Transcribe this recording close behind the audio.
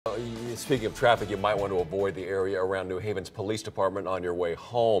Speaking of traffic, you might want to avoid the area around New Haven's police department on your way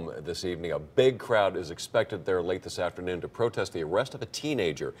home this evening. A big crowd is expected there late this afternoon to protest the arrest of a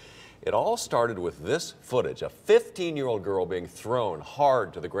teenager. It all started with this footage, a 15-year-old girl being thrown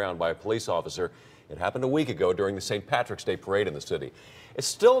hard to the ground by a police officer. It happened a week ago during the St. Patrick's Day parade in the city. It's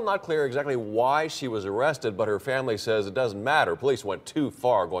still not clear exactly why she was arrested, but her family says it doesn't matter. Police went too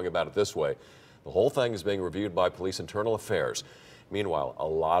far going about it this way. The whole thing is being reviewed by Police Internal Affairs. Meanwhile, a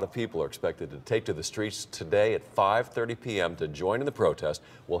lot of people are expected to take to the streets today at 5:30 p.m. to join in the protest.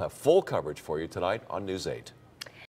 We'll have full coverage for you tonight on News 8.